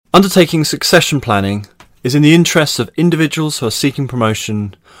Undertaking succession planning is in the interests of individuals who are seeking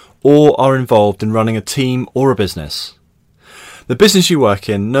promotion or are involved in running a team or a business. The business you work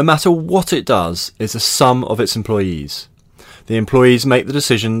in, no matter what it does, is the sum of its employees. The employees make the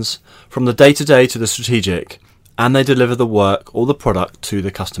decisions from the day-to-day to the strategic, and they deliver the work or the product to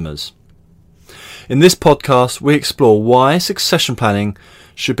the customers. In this podcast, we explore why succession planning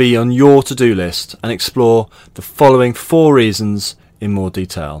should be on your to-do list and explore the following 4 reasons in more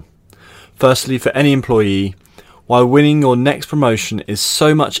detail. Firstly, for any employee, why winning your next promotion is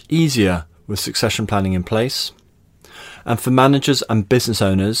so much easier with succession planning in place. And for managers and business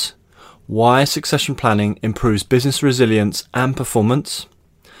owners, why succession planning improves business resilience and performance.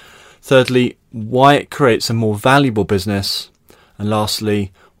 Thirdly, why it creates a more valuable business. And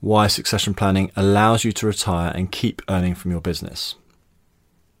lastly, why succession planning allows you to retire and keep earning from your business.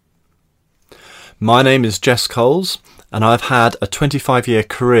 My name is Jess Coles, and I've had a 25-year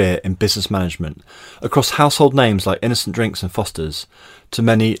career in business management across household names like Innocent Drinks and Foster's to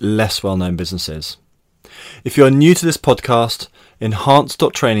many less well-known businesses. If you're new to this podcast,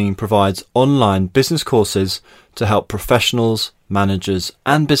 Enhanced.Training provides online business courses to help professionals, managers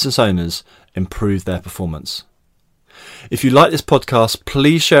and business owners improve their performance. If you like this podcast,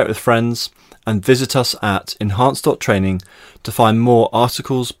 please share it with friends and visit us at Enhanced.Training to find more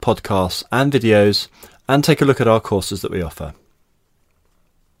articles, podcasts and videos, and take a look at our courses that we offer.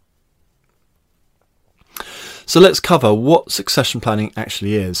 So let's cover what succession planning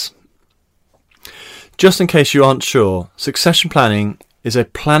actually is. Just in case you aren't sure, succession planning is a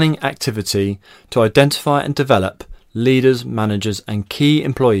planning activity to identify and develop leaders, managers and key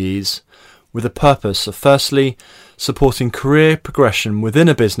employees with the purpose of firstly supporting career progression within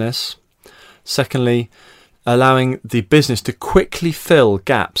a business, secondly allowing the business to quickly fill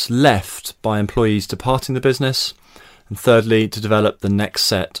gaps left by employees departing the business, and thirdly to develop the next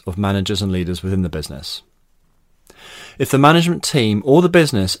set of managers and leaders within the business. If the management team or the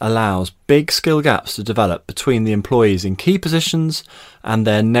business allows big skill gaps to develop between the employees in key positions and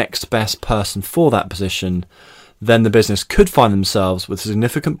their next best person for that position, then the business could find themselves with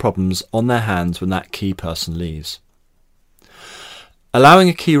significant problems on their hands when that key person leaves. Allowing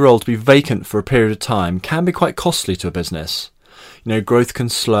a key role to be vacant for a period of time can be quite costly to a business. Growth can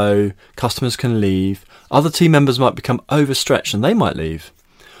slow, customers can leave, other team members might become overstretched and they might leave,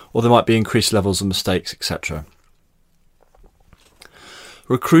 or there might be increased levels of mistakes, etc.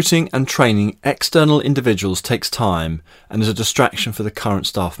 Recruiting and training external individuals takes time and is a distraction for the current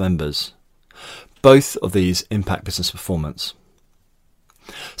staff members. Both of these impact business performance.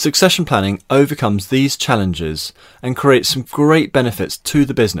 Succession planning overcomes these challenges and creates some great benefits to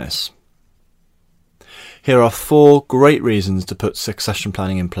the business. Here are 4 great reasons to put succession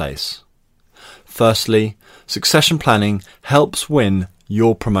planning in place. Firstly, succession planning helps win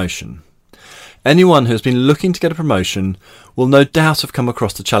your promotion. Anyone who has been looking to get a promotion will no doubt have come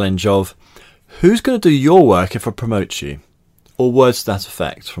across the challenge of, who's going to do your work if I promote you? Or words to that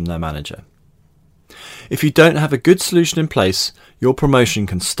effect from their manager. If you don't have a good solution in place, your promotion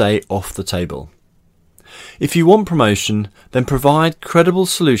can stay off the table. If you want promotion, then provide credible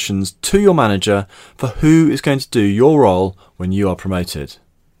solutions to your manager for who is going to do your role when you are promoted.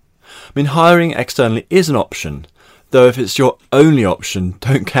 Hiring externally is an option, though if it's your only option,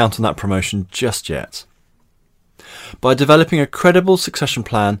 don't count on that promotion just yet. By developing a credible succession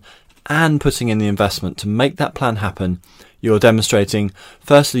plan and putting in the investment to make that plan happen, you're demonstrating,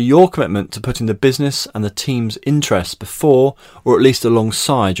 firstly, your commitment to putting the business and the team's interests before, or at least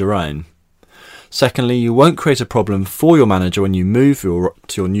alongside, your own. Secondly, you won't create a problem for your manager when you move to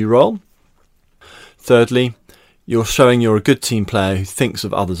your new role. Thirdly, you're showing you're a good team player who thinks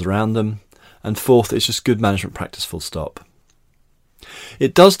of others around them. And fourth, it's just good management practice, full stop.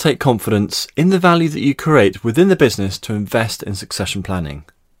 It does take confidence in the value that you create within the business to invest in succession planning.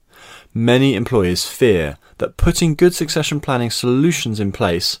 Many employers fear that putting good succession planning solutions in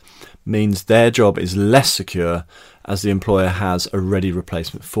place means their job is less secure as the employer has a ready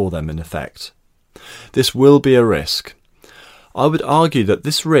replacement for them in effect. This will be a risk. I would argue that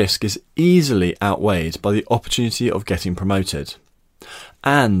this risk is easily outweighed by the opportunity of getting promoted.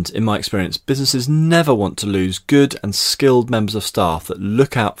 And, in my experience, businesses never want to lose good and skilled members of staff that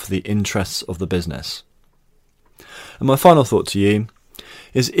look out for the interests of the business. And my final thought to you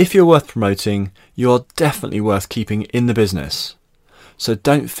is, if you're worth promoting, you are definitely worth keeping in the business. So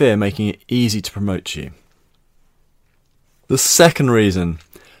don't fear making it easy to promote you. The second reason,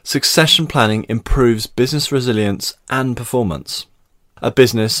 succession planning improves business resilience and performance. A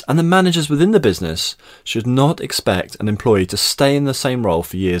business and the managers within the business should not expect an employee to stay in the same role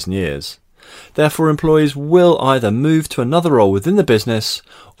for years and years. Therefore, employees will either move to another role within the business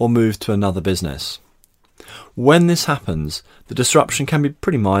or move to another business. When this happens, the disruption can be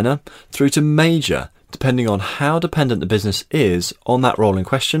pretty minor through to major, depending on how dependent the business is on that role in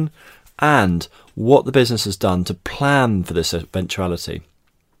question and what the business has done to plan for this eventuality.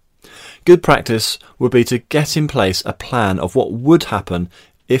 Good practice would be to get in place a plan of what would happen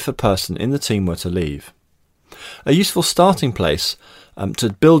if a person in the team were to leave. A useful starting place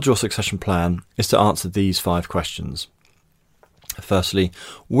to build your succession plan is to answer these 5 questions. Firstly,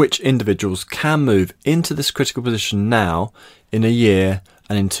 which individuals can move into this critical position now, in a year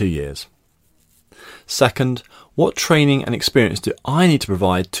and in 2 years? Second, what training and experience do I need to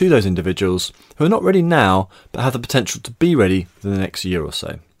provide to those individuals who are not ready now but have the potential to be ready within the next year or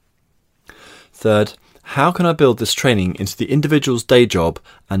so? Third, how can I build this training into the individual's day job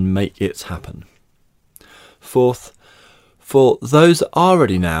and make it happen? Fourth, for those that are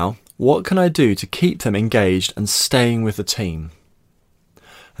ready now, what can I do to keep them engaged and staying with the team?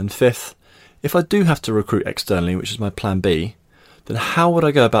 And fifth, if I do have to recruit externally, which is my plan B, then how would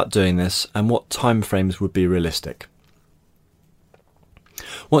I go about doing this and what timeframes would be realistic?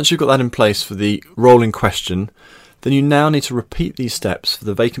 Once you've got that in place for the role in question, then you now need to repeat these steps for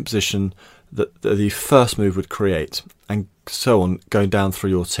the vacant position that the first move would create, and so on, going down through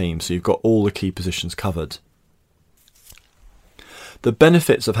your team, so you've got all the key positions covered. The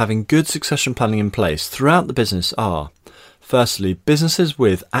benefits of having good succession planning in place throughout the business are: firstly, businesses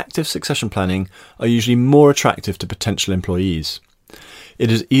with active succession planning are usually more attractive to potential employees.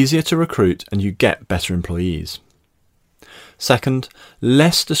 It is easier to recruit and you get better employees. Second,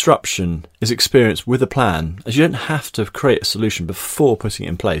 less disruption is experienced with a plan, as you don't have to create a solution before putting it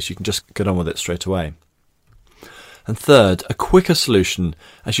in place. You can just get on with it straight away. And third, a quicker solution,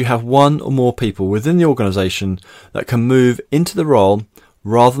 as you have one or more people within the organisation that can move into the role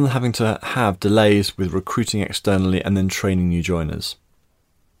rather than having to have delays with recruiting externally and then training new joiners.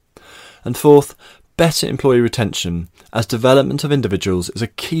 And fourth, better employee retention, as development of individuals is a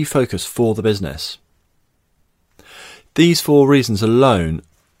key focus for the business. These 4 reasons alone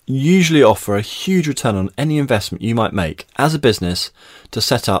usually offer a huge return on any investment you might make as a business to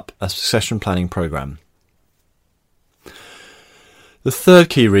set up a succession planning program. The third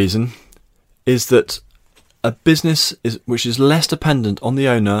key reason is that a business which is less dependent on the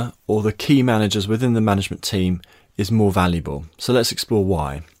owner or the key managers within the management team is more valuable. So let's explore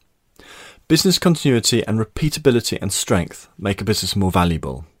why. Business continuity and repeatability and strength make a business more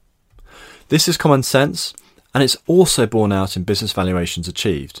valuable. This is common sense, and it's also borne out in business valuations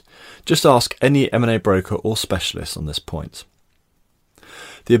achieved. Just ask any M&A broker or specialist on this point.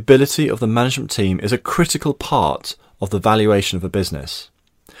 The ability of the management team is a critical part of the valuation of a business.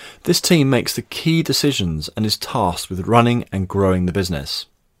 This team makes the key decisions and is tasked with running and growing the business.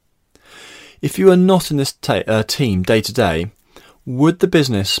 If you are not in this team day to day, would the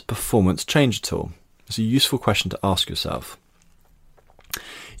business performance change at all? It's a useful question to ask yourself.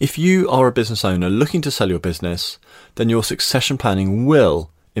 If you are a business owner looking to sell your business, then your succession planning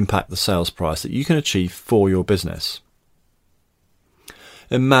will impact the sales price that you can achieve for your business.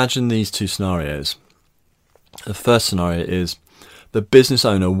 Imagine these 2 scenarios. The first scenario is the business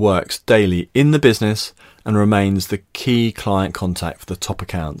owner works daily in the business and remains the key client contact for the top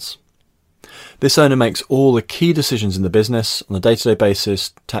accounts. This owner makes all the key decisions in the business on a day-to-day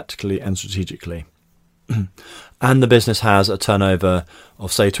basis, tactically and strategically. And the business has a turnover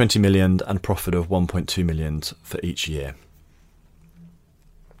of, say, 20 million and a profit of 1.2 million for each year.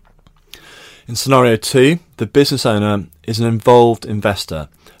 In scenario 2, the business owner is an involved investor,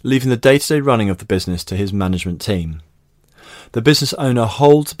 leaving the day-to-day running of the business to his management team. The business owner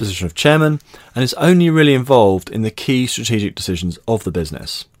holds the position of chairman and is only really involved in the key strategic decisions of the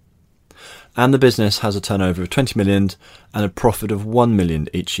business. And the business has a turnover of 20 million and a profit of 1 million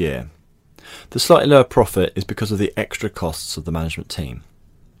each year. The slightly lower profit is because of the extra costs of the management team.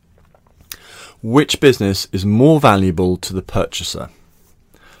 Which business is more valuable to the purchaser?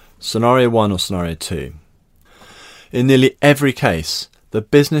 Scenario 1 or scenario 2? In nearly every case, the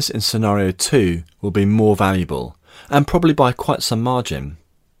business in scenario 2 will be more valuable, and probably by quite some margin.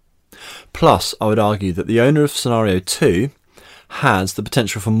 Plus, I would argue that the owner of scenario 2 has the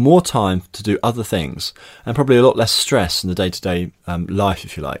potential for more time to do other things, and probably a lot less stress in the day-to-day life,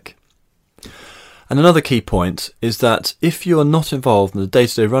 if you like. And another key point is that if you are not involved in the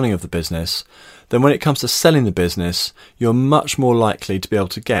day-to-day running of the business, then when it comes to selling the business, you're much more likely to be able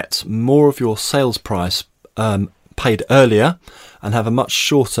to get more of your sales price paid earlier and have a much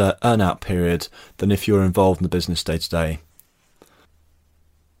shorter earn-out period than if you're involved in the business day-to-day.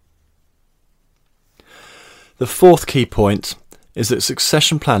 The fourth key point is that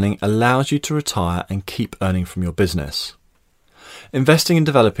succession planning allows you to retire and keep earning from your business. Investing in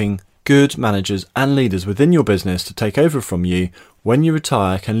developing good managers and leaders within your business to take over from you when you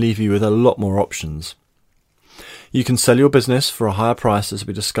retire can leave you with a lot more options. You can sell your business for a higher price, as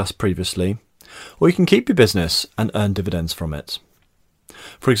we discussed previously, or you can keep your business and earn dividends from it.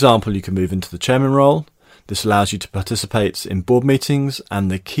 For example, you can move into the chairman role. This allows you to participate in board meetings and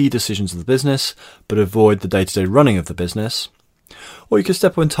the key decisions of the business, but avoid the day-to-day running of the business. Or you can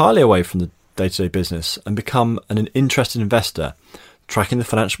step entirely away from the day-to-day business and become an interested investor, tracking the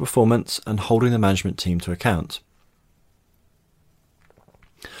financial performance and holding the management team to account.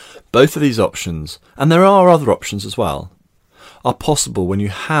 Both of these options, and there are other options as well, are possible when you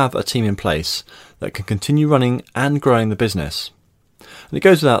have a team in place that can continue running and growing the business. And it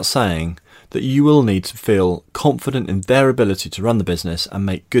goes without saying that you will need to feel confident in their ability to run the business and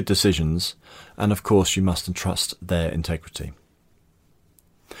make good decisions, and of course you must entrust their integrity.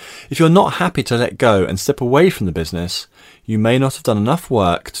 If you're not happy to let go and step away from the business, you may not have done enough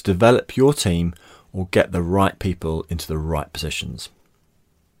work to develop your team or get the right people into the right positions.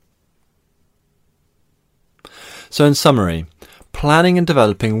 So in summary, planning and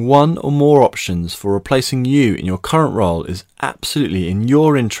developing one or more options for replacing you in your current role is absolutely in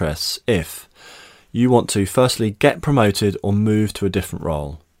your interests if you want to firstly get promoted or move to a different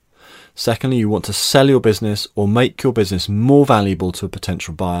role. Secondly, you want to sell your business or make your business more valuable to a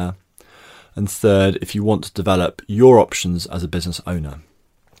potential buyer. And third, if you want to develop your options as a business owner.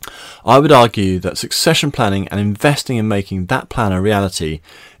 I would argue that succession planning and investing in making that plan a reality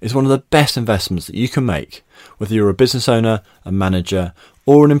is one of the best investments that you can make, whether you're a business owner, a manager,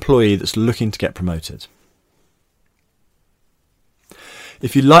 or an employee that's looking to get promoted.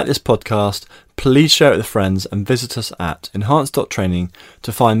 If you like this podcast, please share it with friends and visit us at enhance.training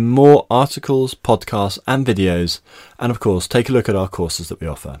to find more articles, podcasts and videos, and of course take a look at our courses that we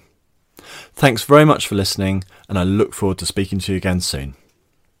offer. Thanks very much for listening, and I look forward to speaking to you again soon.